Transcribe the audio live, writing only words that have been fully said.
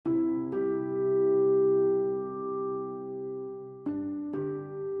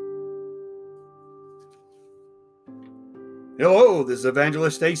Hello, this is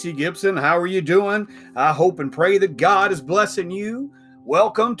Evangelist Stacy Gibson. How are you doing? I hope and pray that God is blessing you.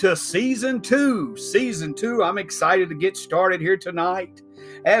 Welcome to Season 2. Season 2, I'm excited to get started here tonight.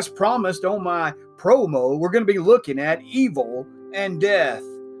 As promised on my promo, we're going to be looking at evil and death.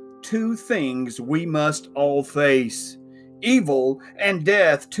 Two things we must all face. Evil and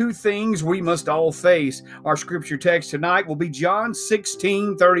death, two things we must all face. Our scripture text tonight will be John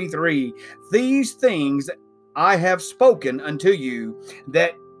 16:33. These things I have spoken unto you,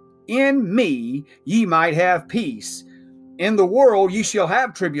 that in me ye might have peace. In the world ye shall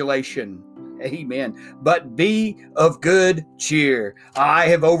have tribulation. Amen. But be of good cheer. I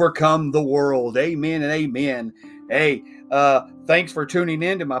have overcome the world. Amen and amen. Hey, thanks for tuning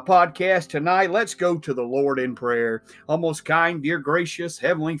in to my podcast tonight. Let's go to the Lord in prayer. Almost kind, dear, gracious,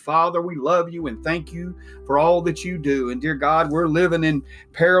 Heavenly Father, we love you and thank you for all that you do. And dear God, we're living in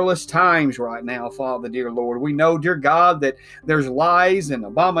perilous times right now, Father, dear Lord. We know, dear God, that there's lies and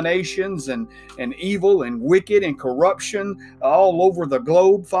abominations and evil and wicked and corruption all over the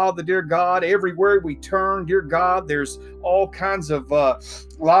globe, Father, dear God. Everywhere we turn, dear God, there's all kinds of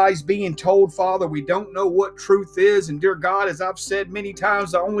lies being told, Father. We don't know what truth is. And dear God, as I've said many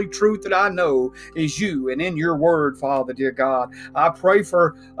times, the only truth that I know is you and in your word, Father, dear God. I pray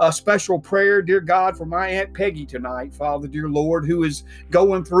for a special prayer, dear God, for my Aunt Peggy tonight, Father, dear Lord, who is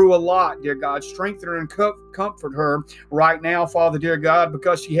going through a lot, dear God. Strengthen her and comfort her right now, Father, dear God,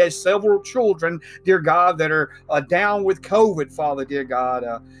 because she has several children, dear God, that are down with COVID, Father, dear God.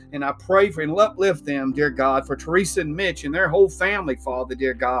 And I pray for and uplift them, dear God, for Teresa and Mitch and their whole family, Father,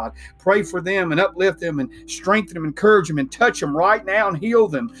 dear God. Pray for them and uplift them and strengthen them, encourage them, and touch them right now and heal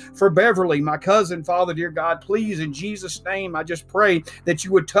them. For Beverly, my cousin, Father, dear God, please, in Jesus' name, I just pray that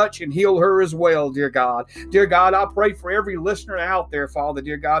you would touch and heal her as well, dear God. Dear God, I pray for every listener out there, Father,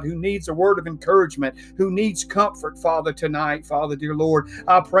 dear God, who needs a word of encouragement, who needs comfort, Father, tonight, Father, dear Lord.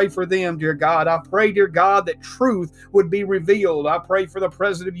 I pray for them, dear God. I pray, dear God, that truth would be revealed. I pray for the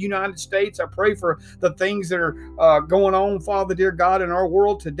President of the United States. I pray for the things that are going on, Father, dear God, in our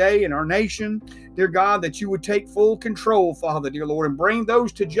world today, in our nation, dear God, that you would take full control, Father, dear Lord, and bring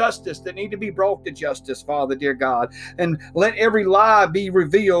those to justice that need to be brought to justice, Father, dear God, and let every lie be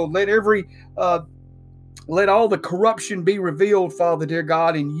revealed. Let all the corruption be revealed, Father, dear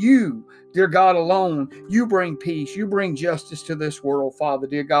God, and you, dear God, alone, you bring peace, you bring justice to this world, Father,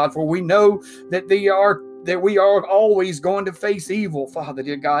 dear God, for we know that we are always going to face evil, Father,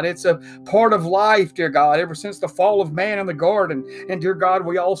 dear God. It's a part of life, dear God, ever since the fall of man in the garden. And dear God,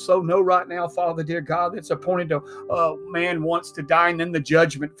 we also know right now, Father, dear God, it's appointed to man wants to die and then the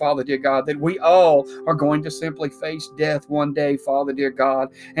judgment, Father, dear God, that we all are going to simply face death one day, Father, dear God.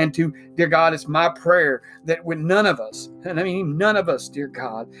 And dear God, it's my prayer that when none of us, dear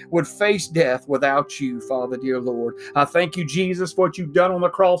God, would face death without you, Father, dear Lord. I thank you, Jesus, for what you've done on the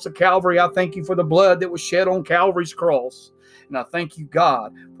cross of Calvary. I thank you for the blood that was shed on Calvary's cross. And I thank you,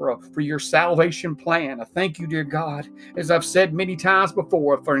 God, for your salvation plan. I thank you, dear God, as I've said many times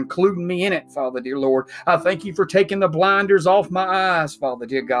before, for including me in it, Father, dear Lord. I thank you for taking the blinders off my eyes, Father,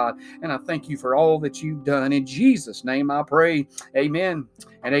 dear God. And I thank you for all that you've done. In Jesus' name I pray. Amen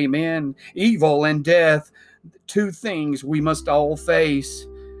and amen. Evil and death, two things we must all face.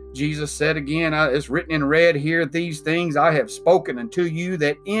 Jesus said again, it's written in red here, these things I have spoken unto you,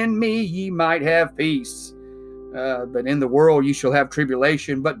 that in me ye might have peace. But in the world ye shall have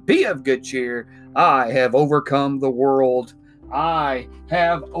tribulation, but be of good cheer. I have overcome the world. I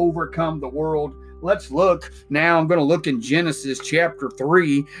have overcome the world. Let's look now. I'm going to look in Genesis chapter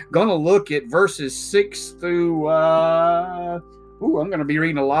 3. Going to look at verses 6 through... I'm going to be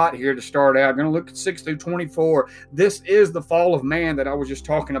reading a lot here to start out. I'm going to look at 6 through 24. This is the fall of man that I was just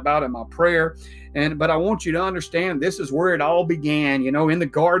talking about in my prayer. But I want you to understand this is where it all began, in the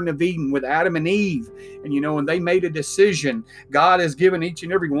Garden of Eden with Adam and Eve. And they made a decision. God has given each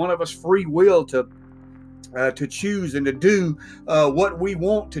and every one of us free will to choose and to do what we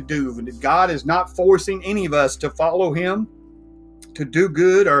want to do. God is not forcing any of us to follow him, to do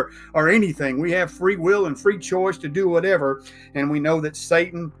good or anything. We have free will and free choice to do whatever. And we know that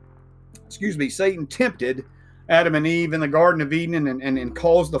Satan tempted Adam and Eve in the Garden of Eden and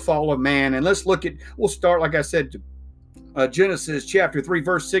caused the fall of man. And we'll start, like I said, Genesis chapter 3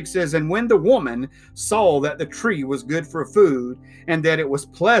 verse 6 says, and when the woman saw that the tree was good for food, and that it was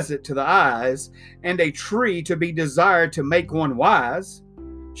pleasant to the eyes, and a tree to be desired to make one wise,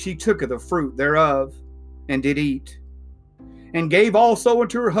 she took of the fruit thereof, and did eat, and gave also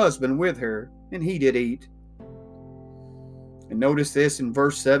unto her husband with her, and he did eat. And notice this in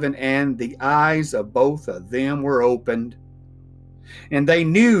verse 7, and the eyes of both of them were opened, and they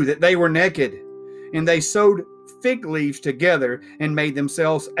knew that they were naked, and they sewed fig leaves together and made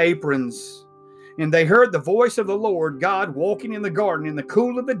themselves aprons. And they heard the voice of the Lord God walking in the garden in the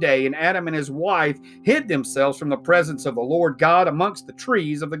cool of the day, and Adam and his wife hid themselves from the presence of the Lord God amongst the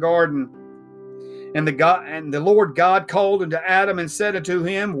trees of the garden. And the Lord God called unto Adam and said unto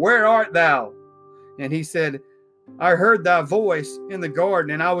him, Where art thou? And he said, I heard thy voice in the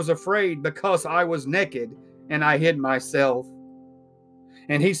garden, and I was afraid, because I was naked, and I hid myself.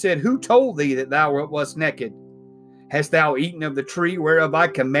 And he said, Who told thee that thou wast naked? Hast thou eaten of the tree whereof I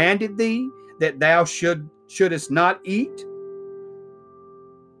commanded thee, that thou shouldest not eat?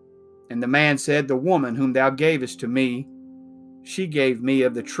 And the man said, The woman whom thou gavest to me, she gave me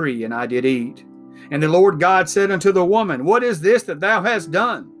of the tree, and I did eat. And the Lord God said unto the woman, What is this that thou hast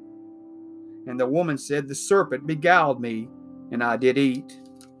done? And the woman said, The serpent beguiled me, and I did eat.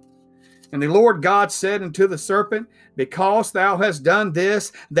 And the Lord God said unto the serpent, Because thou hast done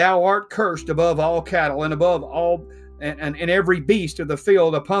this, thou art cursed above all cattle, and above all and every beast of the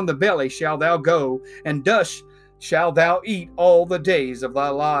field. Upon the belly shalt thou go, and dust shalt thou eat all the days of thy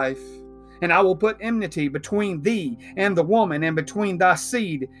life. And I will put enmity between thee and the woman, and between thy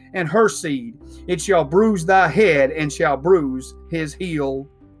seed and her seed. It shall bruise thy head, and shall bruise his heel.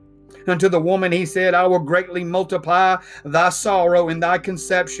 Unto the woman he said, I will greatly multiply thy sorrow in thy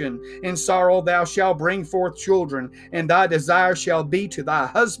conception. In sorrow thou shalt bring forth children, and thy desire shall be to thy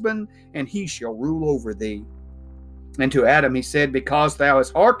husband, and he shall rule over thee. And to Adam he said, Because thou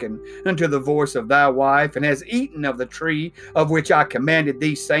hast hearkened unto the voice of thy wife, and hast eaten of the tree of which I commanded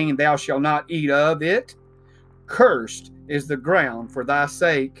thee, saying, Thou shalt not eat of it, cursed is the ground for thy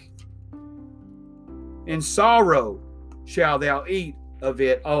sake. In sorrow shalt thou eat of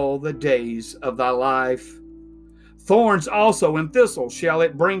it all the days of thy life. Thorns also and thistles shall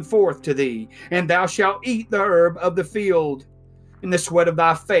it bring forth to thee, and thou shalt eat the herb of the field. In the sweat of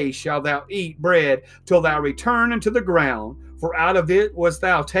thy face shalt thou eat bread, till thou return unto the ground. For out of it wast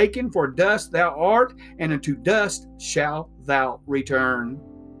thou taken, for dust thou art, and unto dust shalt thou return.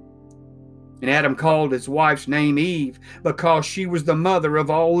 And Adam called his wife's name Eve, because she was the mother of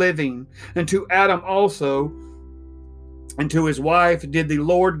all living. And to Adam also, and to his wife, did the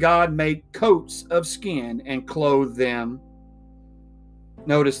Lord God make coats of skin, and clothe them.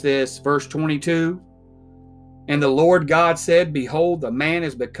 Notice this, verse 22. And the Lord God said, Behold, the man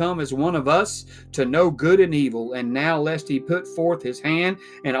is become as one of us, to know good and evil. And now lest he put forth his hand,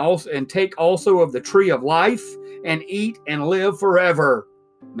 and take also of the tree of life, and eat and live forever.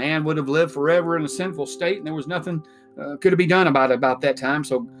 Man would have lived forever in a sinful state, and there was nothing could be done about that time.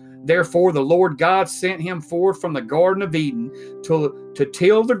 So therefore the Lord God sent him forth from the Garden of Eden to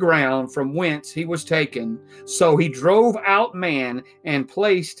till the ground from whence he was taken. So he drove out man, and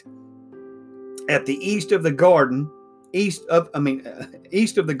placed at the east of the Garden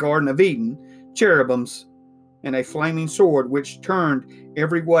of Eden, cherubims, and a flaming sword, which turned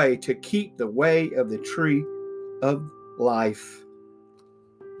every way to keep the way of the tree of life.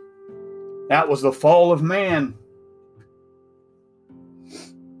 That was the fall of man.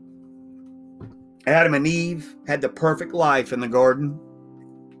 Adam and Eve had the perfect life in the garden.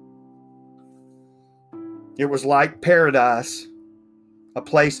 It was like paradise, a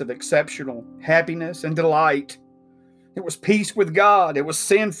place of exceptional happiness and delight. It was peace with God. It was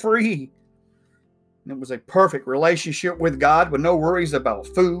sin-free. It was a perfect relationship with God with no worries about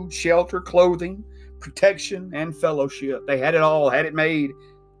food, shelter, clothing, protection, and fellowship. They had it all, had it made.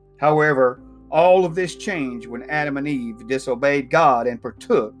 However, all of this changed when Adam and Eve disobeyed God and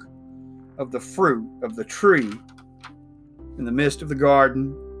partook of the fruit of the tree in the midst of the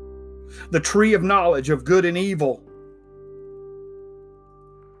garden, the tree of knowledge of good and evil.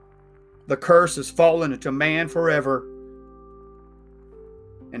 The curse has fallen into man forever,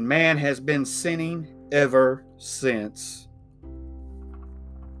 and man has been sinning ever since.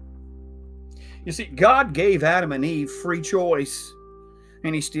 You see, God gave Adam and Eve free choice,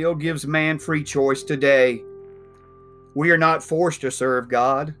 and He still gives man free choice today. We are not forced to serve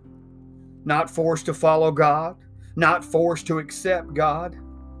God, not forced to follow God, not forced to accept God.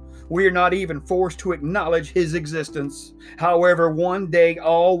 We are not even forced to acknowledge His existence. However, one day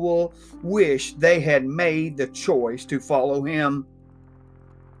all will wish they had made the choice to follow Him.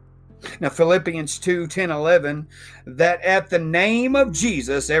 Now, Philippians 2:10-11, that at the name of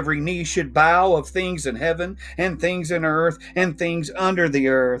Jesus every knee should bow, of things in heaven and things in earth and things under the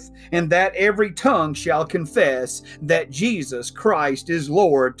earth, and that every tongue shall confess that Jesus Christ is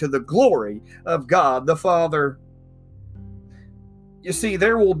Lord, to the glory of God the Father. You see,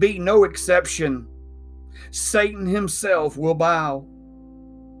 there will be no exception. Satan himself will bow.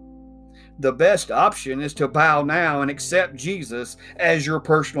 the best option is to bow now and accept Jesus as your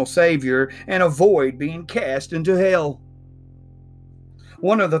personal Savior and avoid being cast into hell.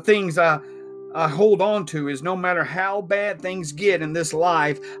 One of the things I hold on to is no matter how bad things get in this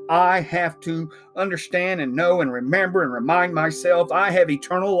life, I have to understand and know and remember and remind myself I have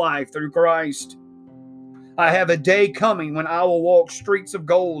eternal life through Christ. I have a day coming when I will walk streets of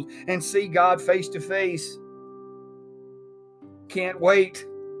gold and see God face to face. Can't wait.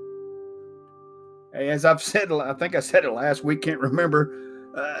 As I've said, I think I said it last week, can't remember.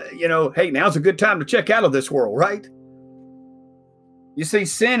 Hey, now's a good time to check out of this world, right? You see,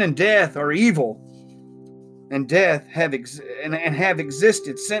 sin and death are evil, and death have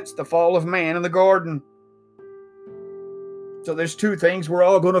existed since the fall of man in the garden. So there's two things we're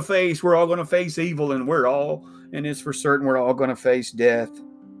all going to face. We're all going to face evil, and it's for certain we're all going to face death.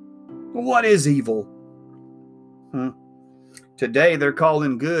 What is evil? Today they're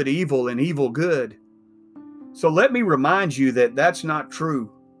calling good evil and evil good. So let me remind you that that's not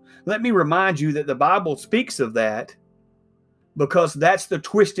true. Let me remind you that the Bible speaks of that, because that's the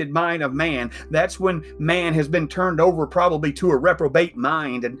twisted mind of man. That's when man has been turned over probably to a reprobate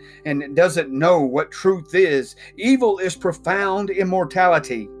mind and doesn't know what truth is. Evil is profound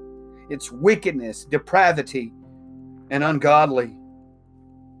immorality. It's wickedness, depravity, and ungodly.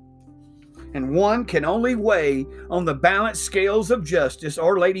 And one can only weigh on the balanced scales of justice,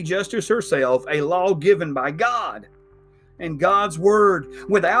 or Lady Justice herself, a law given by God and God's Word.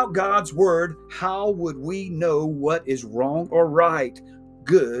 Without God's Word, how would we know what is wrong or right,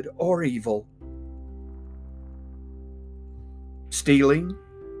 good or evil? Stealing,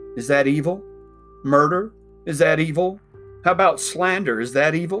 is that evil? Murder, is that evil? How about slander, is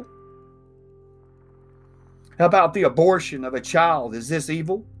that evil? How about the abortion of a child, is this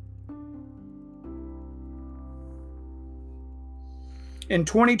evil? In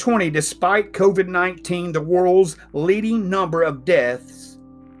 2020, despite COVID-19, the world's leading number of deaths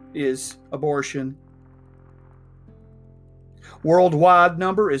is abortion. Worldwide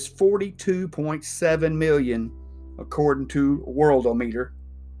number is 42.7 million, according to Worldometer.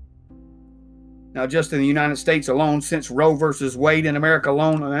 Now, just in the United States alone, since Roe versus Wade in America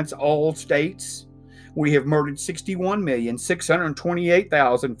alone, and that's all states, we have murdered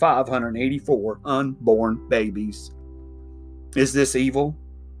 61,628,584 unborn babies. Is this evil?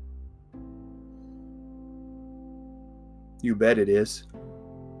 You bet it is.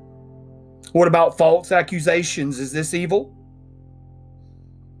 What about false accusations? Is this evil?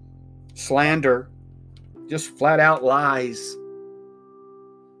 Slander, just flat out lies.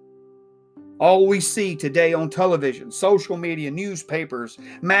 All we see today on television, social media, newspapers,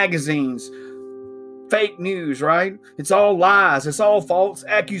 magazines, fake news, right? It's all lies. It's all false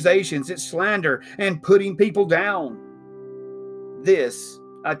accusations. It's slander and putting people down. This,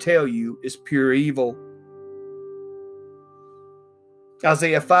 I tell you, is pure evil.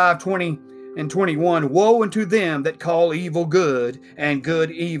 Isaiah 5:20 and 21, woe unto them that call evil good and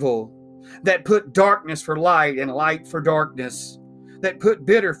good evil, that put darkness for light and light for darkness, that put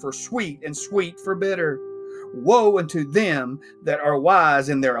bitter for sweet and sweet for bitter. Woe unto them that are wise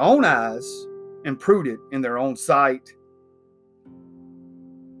in their own eyes and prudent in their own sight.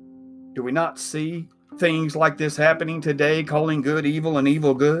 Do we not see things like this happening today, calling good evil and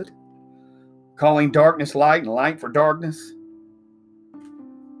evil good? Calling darkness light and light for darkness?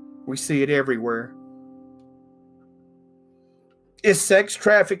 We see it everywhere. Is sex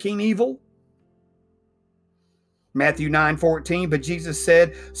trafficking evil? Matthew 9:14, but Jesus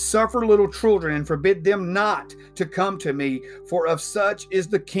said, suffer little children and forbid them not to come to me, for of such is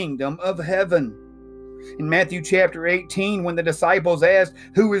the kingdom of heaven. In Matthew chapter 18, when the disciples asked,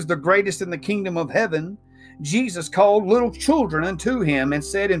 who is the greatest in the kingdom of heaven? Jesus called little children unto him and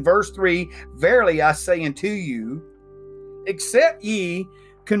said in verse 3, verily I say unto you, except ye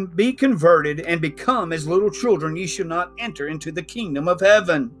can be converted and become as little children, ye shall not enter into the kingdom of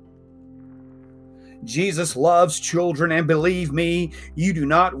heaven. Jesus loves children, and believe me, you do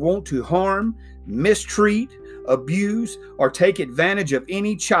not want to harm, mistreat, abuse, or take advantage of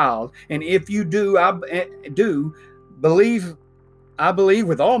any child. And if you do, I believe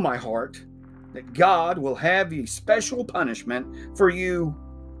with all my heart that God will have a special punishment for you.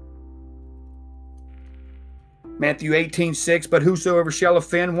 Matthew 18:6, but whosoever shall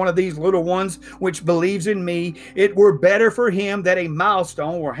offend one of these little ones which believes in me, it were better for him that a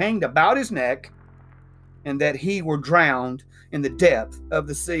millstone were hanged about his neck, and that he were drowned in the depth of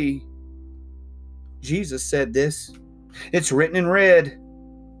the sea. Jesus said this. It's written in red.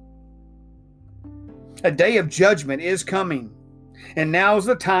 A day of judgment is coming, and now is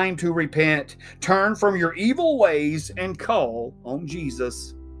the time to repent. Turn from your evil ways and call on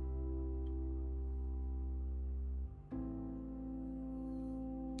Jesus.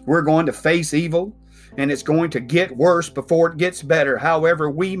 We're going to face evil, and it's going to get worse before it gets better. However,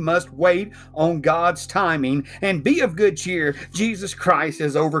 we must wait on God's timing and be of good cheer. Jesus Christ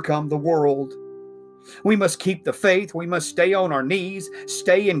has overcome the world. We must keep the faith. We must stay on our knees,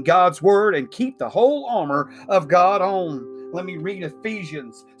 stay in God's word, and keep the whole armor of God on. Let me read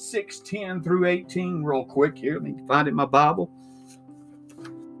Ephesians 6:10 through 18 real quick here. Let me find it in my Bible.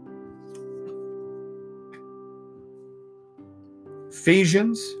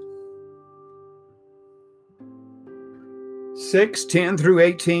 Ephesians 6:10 through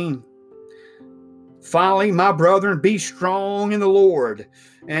 18. Finally, my brethren, be strong in the Lord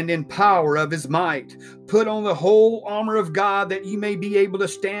and in power of his might. Put on the whole armor of God, that ye may be able to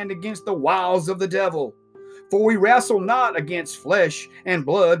stand against the wiles of the devil. For we wrestle not against flesh and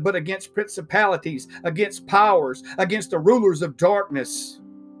blood, but against principalities, against powers, against the rulers of darkness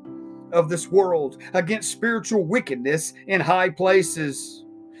of this world, against spiritual wickedness in high places.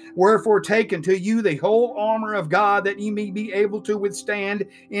 Wherefore take unto you the whole armor of God, that ye may be able to withstand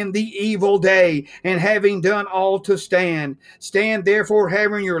in the evil day, and having done all to stand. Stand therefore,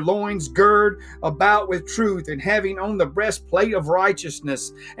 having your loins girt about with truth, and having on the breastplate of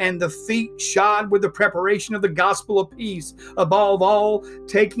righteousness, and the feet shod with the preparation of the gospel of peace. Above all,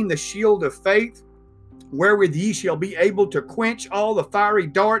 taking the shield of faith, wherewith ye shall be able to quench all the fiery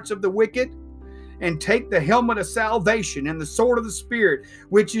darts of the wicked, and take the helmet of salvation and the sword of the Spirit,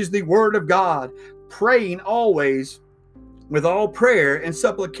 which is the word of God, praying always with all prayer and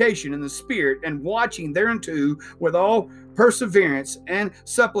supplication in the Spirit, and watching thereunto with all perseverance and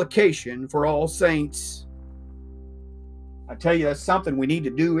supplication for all saints. I tell you, that's something we need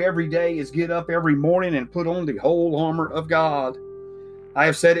to do every day, is get up every morning and put on the whole armor of God. I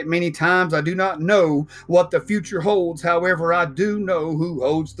have said it many times, I do not know what the future holds. However, I do know who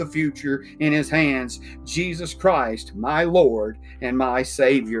holds the future in his hands. Jesus Christ, my Lord and my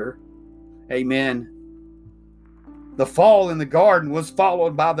Savior. Amen. The fall in the garden was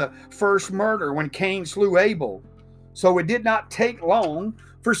followed by the first murder when Cain slew Abel. So it did not take long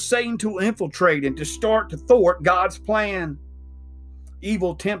for Satan to infiltrate and to start to thwart God's plan.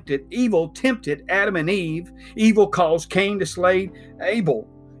 Evil tempted Adam and Eve. Evil caused Cain to slay Abel.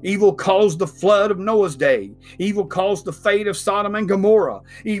 Evil caused the flood of Noah's day. Evil caused the fate of Sodom and Gomorrah.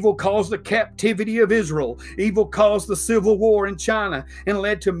 Evil caused the captivity of Israel. Evil caused the civil war in China and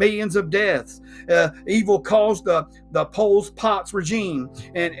led to millions of deaths. Evil caused the Pol Pot's regime,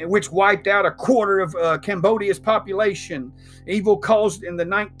 which wiped out a quarter of Cambodia's population. Evil caused in the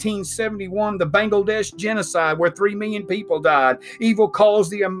 1971 the Bangladesh genocide, where 3 million people died. Evil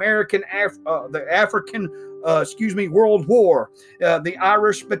caused the African World War, the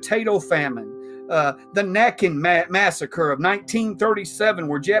Irish potato famine, the Nanking massacre of 1937,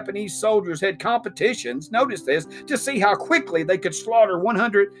 where Japanese soldiers had competitions, notice this, to see how quickly they could slaughter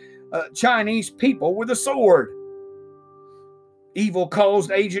 100 Chinese people with a sword. Evil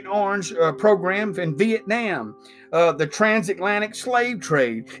caused Agent Orange program in Vietnam, the transatlantic slave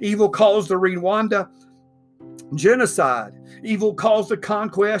trade. Evil caused the Rwanda genocide. Evil caused the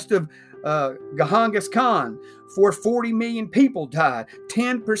conquest of Genghis Khan, where 40 million people died,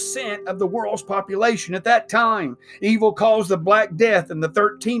 10% of the world's population at that time. Evil caused the Black Death in the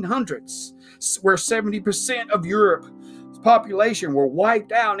 1300s, where 70% of Europe's population were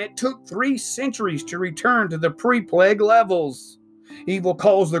wiped out, and it took 3 centuries to return to the pre-plague levels. Evil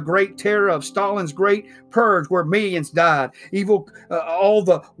caused the Great Terror of Stalin's Great Purge, where millions died. Evil, all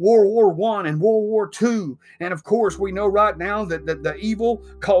the World War I and World War II. And of course, we know right now that the evil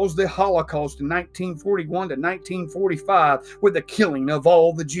caused the Holocaust in 1941 to 1945 with the killing of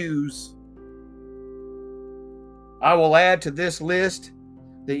all the Jews. I will add to this list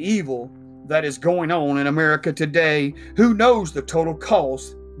the evil that is going on in America today. Who knows the total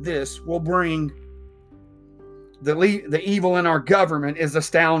cost this will bring? The evil in our government is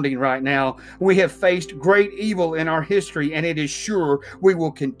astounding right now. We have faced great evil in our history, and it is sure we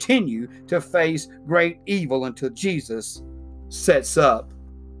will continue to face great evil until Jesus sets up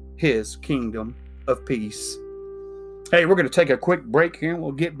his kingdom of peace. Hey, we're going to take a quick break here, and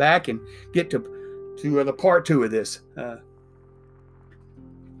we'll get back and get to the part 2 of this.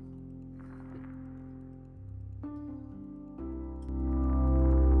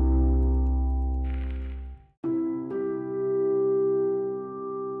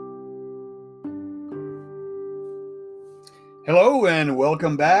 Hello and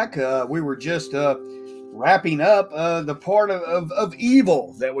welcome back. We were just wrapping up the part of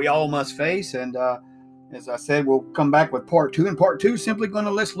evil that we all must face. And as I said, we'll come back with part 2. And part 2 is simply going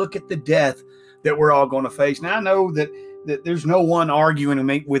to let's look at the death that we're all going to face. Now, I know that there's no one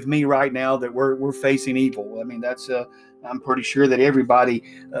arguing with me right now that we're facing evil. I mean, I'm pretty sure that everybody,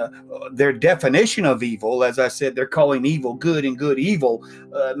 their definition of evil, as I said, they're calling evil good and good evil,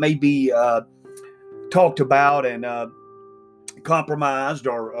 may be talked about and compromised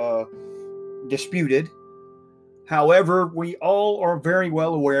or disputed. However, we all are very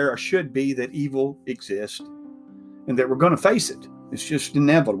well aware, or should be, that evil exists and that we're going to face it. It's just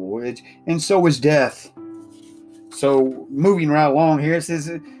inevitable. And so is death. So moving right along here, it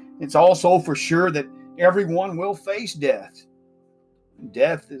says it's also for sure that everyone will face death.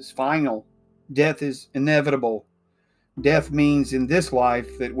 Death is final. Death is inevitable. Death means in this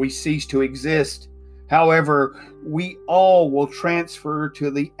life that we cease to exist. However, we all will transfer to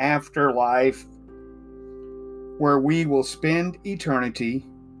the afterlife, where we will spend eternity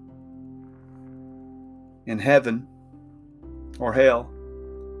in heaven or hell.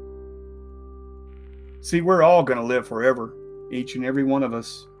 See, we're all going to live forever, each and every one of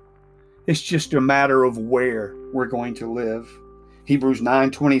us. It's just a matter of where we're going to live. Hebrews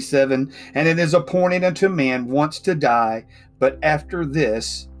 9:27, and it is appointed unto man once to die, but after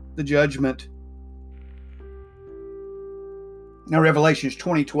this, the judgment. Now, Revelations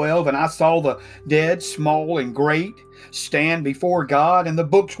 20:12, and I saw the dead, small and great, stand before God, and the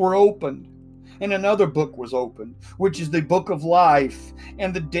books were opened. And another book was opened, which is the book of life.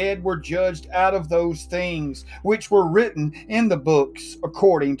 And the dead were judged out of those things which were written in the books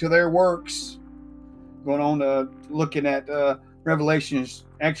according to their works. Going on to looking at Revelations,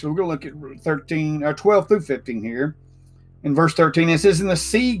 actually we're going to look at 12 through 15 here. In verse 13 it says, and the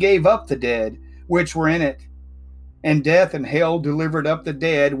sea gave up the dead which were in it, and death and hell delivered up the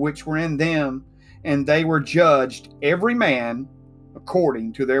dead which were in them, and they were judged every man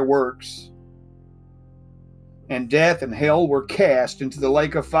according to their works. And death and hell were cast into the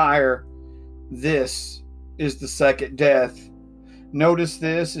lake of fire. This is the second death. Notice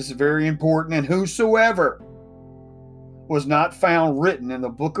this is very important. And whosoever was not found written in the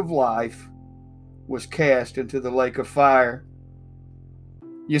book of life was cast into the lake of fire.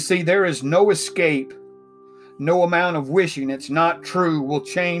 You see, there is no escape. No amount of wishing it's not true will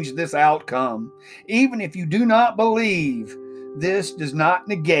change this outcome. Even if you do not believe, this does not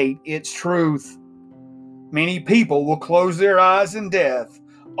negate its truth. Many people will close their eyes in death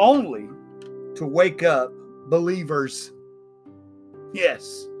only to wake up believers.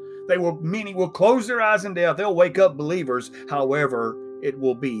 Yes, many will close their eyes in death. They'll wake up believers. However, it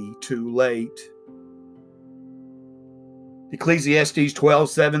will be too late. Ecclesiastes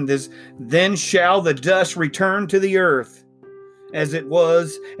 12:7 says, then shall the dust return to the earth as it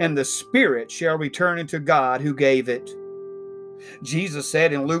was, and the spirit shall return unto God who gave it. Jesus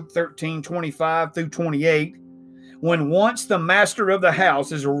said in Luke 13:25 through 28, when once the master of the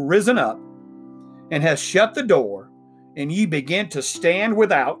house is risen up and has shut the door, and ye begin to stand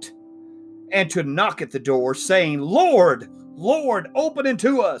without and to knock at the door, saying, Lord, Lord, open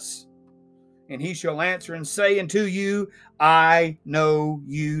unto us. And he shall answer and say unto you, I know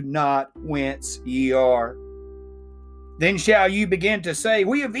you not whence ye are. Then shall you begin to say,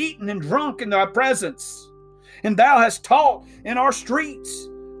 we have eaten and drunk in thy presence, and thou hast taught in our streets.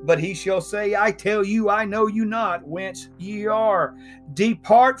 But he shall say, I tell you, I know you not whence ye are.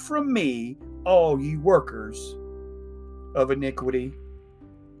 Depart from me, all ye workers of iniquity.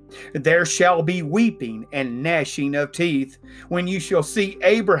 There shall be weeping and gnashing of teeth when you shall see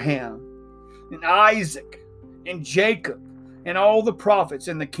Abraham and Isaac and Jacob and all the prophets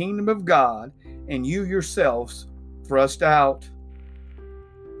in the kingdom of God, and you yourselves thrust out.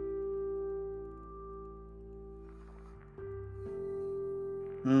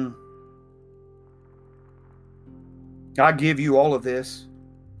 I give you all of this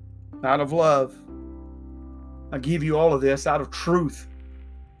out of love. I give you all of this out of truth.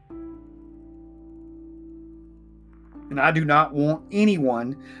 And I do not want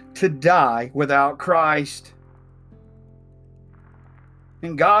anyone to die without Christ.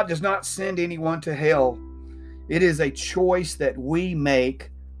 And God does not send anyone to hell. It is a choice that we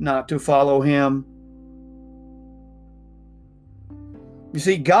make not to follow Him. You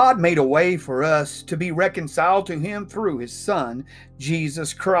see, God made a way for us to be reconciled to Him through His Son,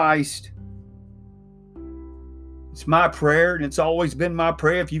 Jesus Christ. It's my prayer, and it's always been my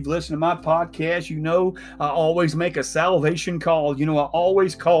prayer. If you've listened to my podcast, you know I always make a salvation call. You know, I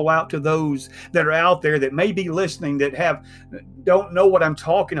always call out to those that are out there that may be listening that don't know what I'm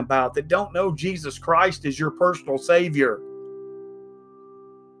talking about, that don't know Jesus Christ as your personal Savior.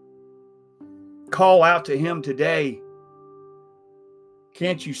 Call out to Him today.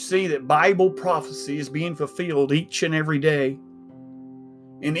 Can't you see that Bible prophecy is being fulfilled each and every day?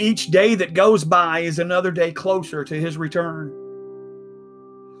 And each day that goes by is another day closer to His return.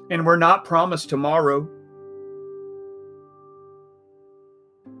 And we're not promised tomorrow.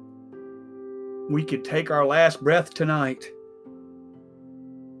 We could take our last breath tonight.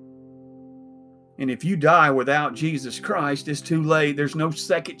 And if you die without Jesus Christ, it's too late. There's no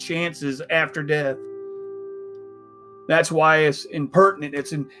second chances after death. That's why it's impertinent.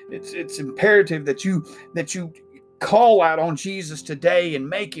 It's imperative that you call out on Jesus today and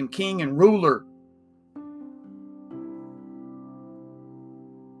make Him King and ruler.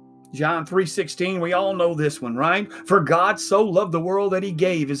 John 3:16, we all know this one, right? For God so loved the world that He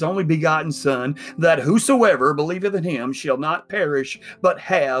gave His only begotten Son, that whosoever believeth in Him shall not perish, but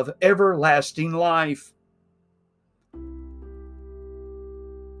have everlasting life.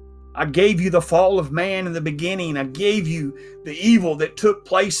 I gave you the fall of man in the beginning. I gave you the evil that took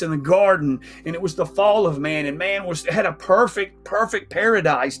place in the garden, and it was the fall of man. And man had a perfect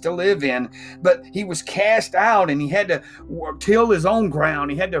paradise to live in, but he was cast out, and he had to till his own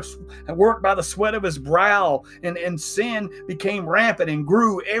ground. He had to work by the sweat of his brow, and sin became rampant and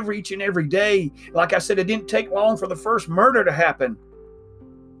grew each and every day. Like I said, it didn't take long for the first murder to happen.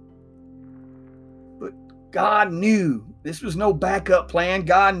 But God knew. This was no backup plan.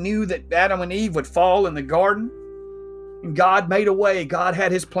 God knew that Adam and Eve would fall in the garden. And God made a way. God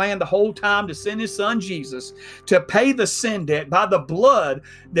had His plan the whole time to send His Son Jesus to pay the sin debt by the blood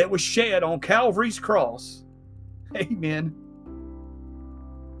that was shed on Calvary's cross. Amen.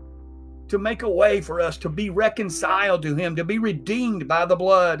 To make a way for us to be reconciled to Him, to be redeemed by the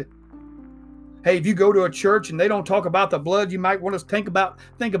blood. Hey, if you go to a church and they don't talk about the blood, you might want to think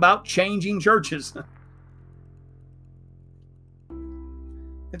about changing churches.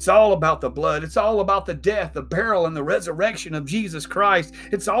 It's all about the blood. It's all about the death, the burial, and the resurrection of Jesus Christ.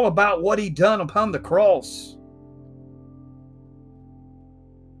 It's all about what He done upon the cross.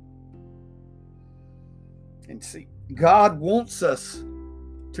 And see, God wants us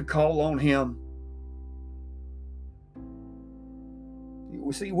to call on Him.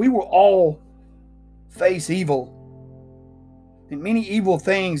 You see, we will all face evil. And many evil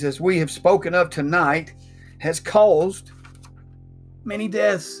things, as we have spoken of tonight, has caused many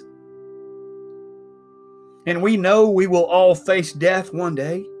deaths. And we know we will all face death one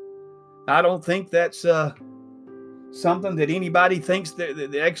day. I don't think that's something that anybody thinks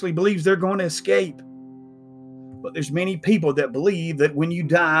that actually believes they're going to escape. But there's many people that believe that when you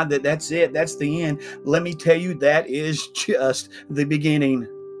die, that's it, that's the end. Let me tell you, that is just the beginning.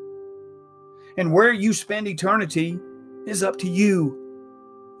 And where you spend eternity is up to you.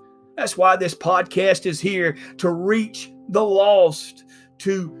 That's why this podcast is here, to reach the lost,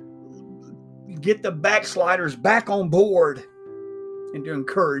 to get the backsliders back on board, and to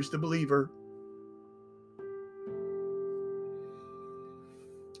encourage the believer.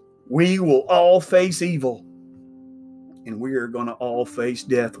 We will all face evil, and we are going to all face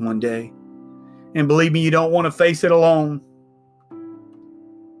death one day. And believe me, you don't want to face it alone.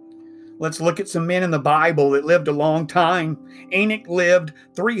 Let's look at some men in the Bible that lived a long time. Enoch lived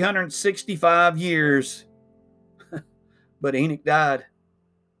 365 years, but Enoch died.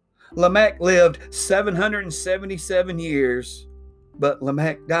 Lamech lived 777 years, but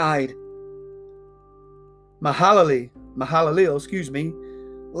Lamech died. Mahalalel,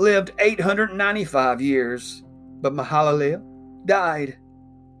 lived 895 years, but Mahalalel died.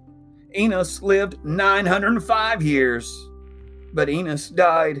 Enos lived 905 years, but Enos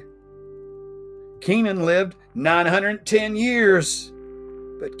died. Kenan lived 910 years,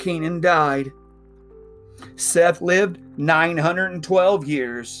 but Kenan died. Seth lived 912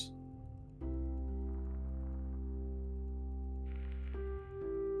 years,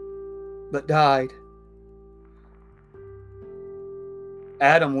 but died.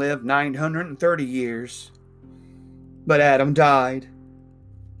 Adam lived 930 years, but Adam died.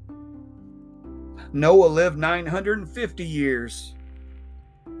 Noah lived 950 years,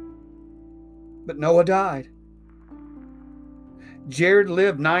 but Noah died. Jared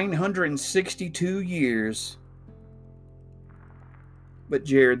lived 962 years, but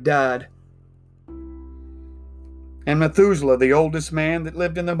Jared died. And Methuselah, the oldest man that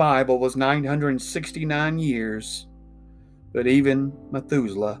lived in the Bible, was 969 years, but even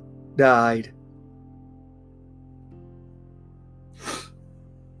Methuselah died.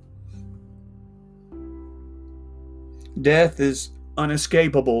 Death is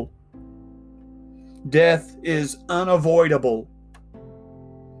unescapable. Death is unavoidable.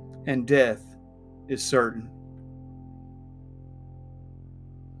 And death is certain.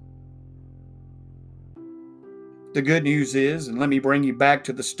 The good news is, and let me bring you back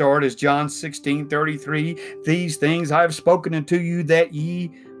to the start, is John 16:33. These things I have spoken unto you, that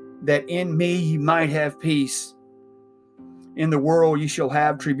in me ye might have peace. In the world ye shall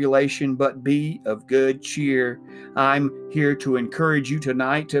have tribulation, but be of good cheer. I'm here to encourage you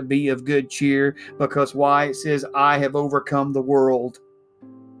tonight to be of good cheer, because why? It says, I have overcome the world.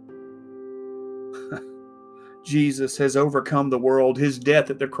 Jesus has overcome the world. His death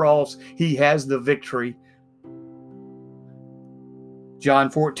at the cross, he has the victory.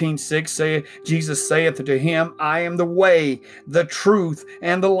 John 14:6, Jesus saith unto him, I am the way, the truth,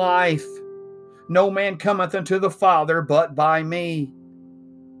 and the life. No man cometh unto the Father but by me.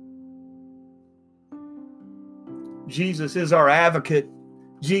 Jesus is our advocate.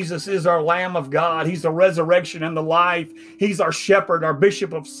 Jesus is our Lamb of God. He's the resurrection and the life. He's our shepherd, our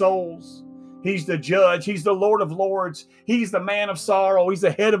bishop of souls. He's the judge. He's the Lord of lords. He's the man of sorrow. He's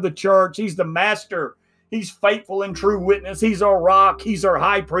the head of the church. He's the master. He's faithful and true witness. He's our rock. He's our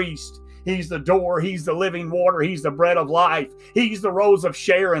high priest. He's the door. He's the living water. He's the bread of life. He's the rose of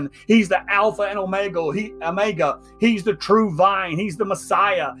Sharon. He's the Alpha and Omega. He's the true vine. He's the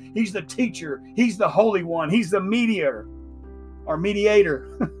Messiah. He's the teacher. He's the Holy One. He's the mediator.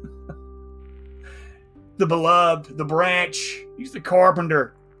 The beloved, the branch. He's the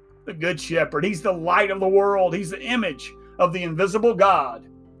carpenter, the good shepherd. He's the light of the world. He's the image of the invisible God.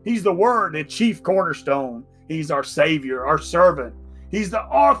 He's the Word, the chief cornerstone. He's our Savior, our servant. He's the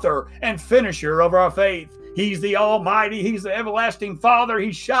author and finisher of our faith. He's the Almighty. He's the everlasting Father.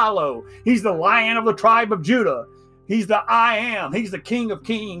 He's Shiloh. He's the Lion of the tribe of Judah. He's the I Am. He's the King of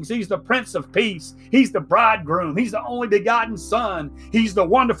Kings. He's the Prince of Peace. He's the Bridegroom. He's the only begotten Son. He's the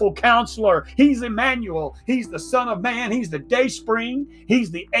Wonderful Counselor. He's Emmanuel. He's the Son of Man. He's the Dayspring.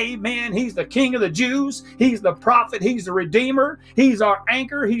 He's the Amen. He's the King of the Jews. He's the Prophet. He's the Redeemer. He's our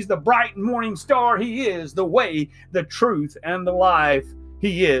anchor. He's the bright morning star. He is the way, the truth, and the life.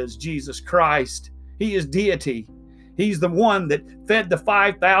 He is Jesus Christ. He is deity. He's the one that fed the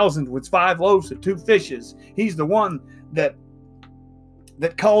 5,000 with 5 loaves and 2 fishes. He's the one that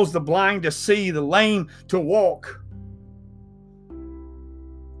caused the blind to see, the lame to walk,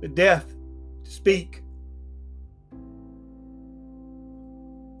 the deaf to speak.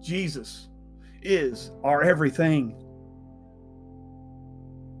 Jesus is our everything.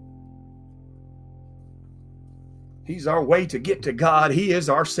 He's our way to get to God. He is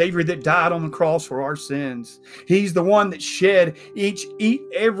our Savior that died on the cross for our sins. He's the one that shed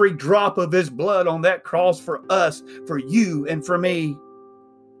every drop of his blood on that cross for us, for you, and for me.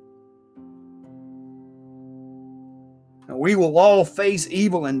 And we will all face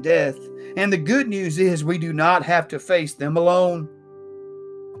evil and death. And the good news is we do not have to face them alone.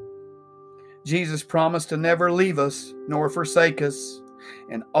 Jesus promised to never leave us nor forsake us.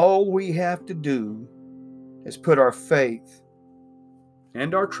 And all we have to do is put our faith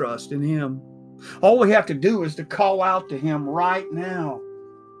and our trust in him. All we have to do is to call out to him right now.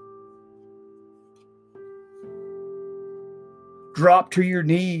 Drop to your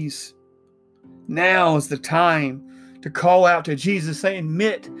knees. Now is the time to call out to Jesus, saying,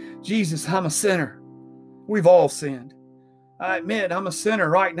 admit, Jesus, I'm a sinner. We've all sinned. I admit I'm a sinner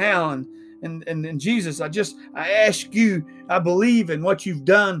right now, and Jesus, I ask you, I believe in what you've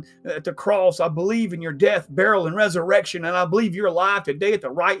done at the cross. I believe in your death, burial, and resurrection. And I believe you're alive today at the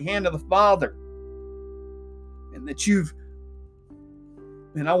right hand of the Father. And that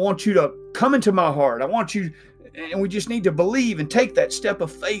I want you to come into my heart. And we just need to believe and take that step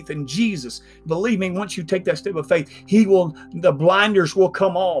of faith in Jesus. Believe me, once you take that step of faith, the blinders will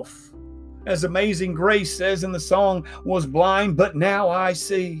come off. As Amazing Grace says in the song, was blind, but now I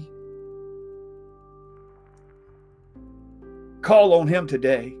see. Call on him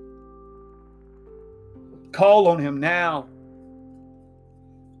today. Call on him now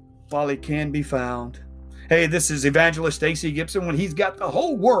while he can be found. Hey, this is Evangelist Stacey Gibson when he's got the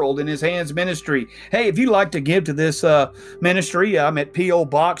whole world in his hands ministry. Hey, if you'd like to give to this ministry, I'm at P.O.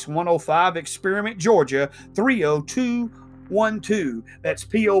 Box 105, Experiment, Georgia, 30212. That's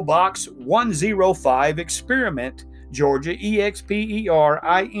P.O. Box 105, Experiment, Georgia,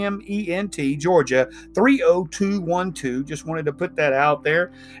 EXPERIMENT, Georgia, 30212. Just wanted to put that out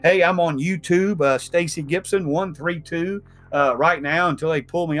there. Hey, I'm on YouTube, Stacey Gibson 132 right now until they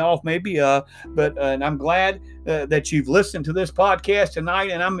pull me off maybe. But I'm glad that you've listened to this podcast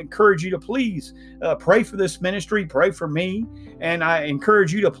tonight, and I'm encourage you to please pray for this ministry, pray for me, and I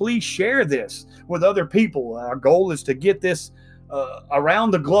encourage you to please share this with other people. Our goal is to get this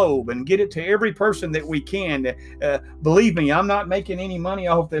around the globe and get it to every person that we can. Believe me, I'm not making any money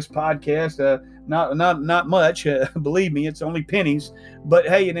off this podcast. not much. Believe me, it's only pennies. But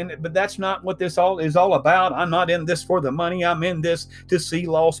hey, but that's not what this all is all about. I'm not in this for the money. I'm in this to see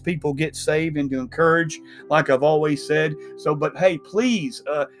lost people get saved and to encourage, like I've always said. So, but hey, please,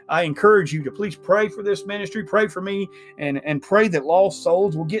 I encourage you to please pray for this ministry, pray for me, and pray that lost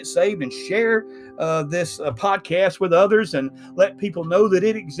souls will get saved, and share this podcast with others, and let people know that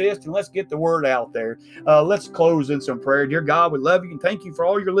it exists, and let's get the word out there. Let's close in some prayer. Dear God, we love you and thank you for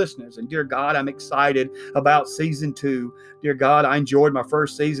all your listeners. And dear God, I'm excited about season 2. Dear God, I enjoyed my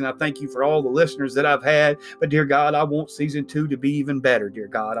first season. I thank you for all the listeners that I've had. But dear God, I want season 2 to be even better, dear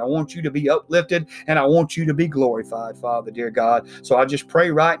God. I want you to be uplifted, and I want you to be glorified, Father, dear God. So I just pray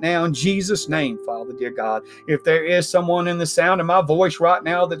right now in Jesus' name, Father, dear God, if there is someone in the sound of my voice right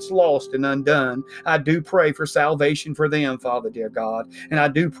now that's lost and undone, I do pray for salvation for them, Father, dear God. And I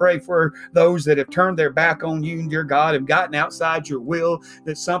do pray for those that have turned their back on you, dear God, have gotten outside your will,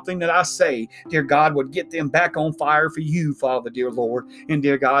 that something that I say, dear God, would get them back on fire for you, Father, dear Lord. And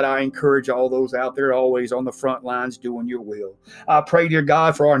dear God, I encourage all those out there always on the front lines doing your will. I pray, dear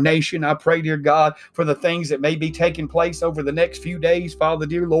God, for our nation. I pray, dear God, for the things that may be taking place over the next few days, Father,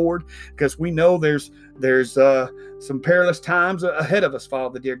 dear Lord, because we know there's some perilous times ahead of us,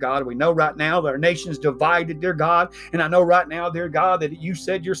 Father, dear God. We know right now that our nation's divided, dear God. And I know right now, dear God, that you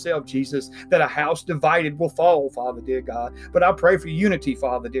said yourself, Jesus, that a house divided will fall, Father, dear God. But I pray for unity,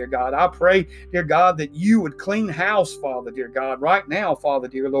 Father, dear God. I pray, dear God, that you would clean house, Father, dear God, right now, Father,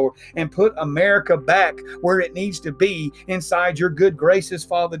 dear Lord, and put America back where it needs to be inside your good graces,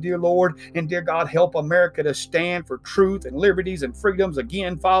 Father, dear Lord. And dear God, help America to stand for truth and liberties and freedoms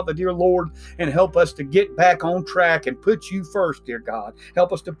again, Father, dear Lord, and help us to get back on track and put you first, dear God.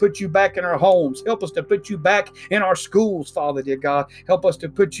 Help us to put you back in our homes. Help us to put you back in our schools, Father, dear God. Help us to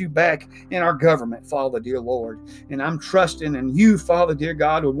put you back in our government, Father, dear Lord. And I'm trusting in you, Father, dear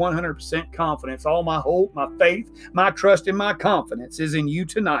God, with 100% confidence. All my hope, my faith, my trust, and my confidence is in you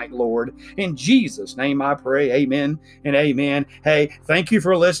tonight, Lord. In Jesus' name I pray. Amen and amen. Hey, thank you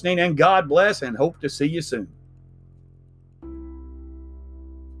for listening, and God bless, and hope to see you soon.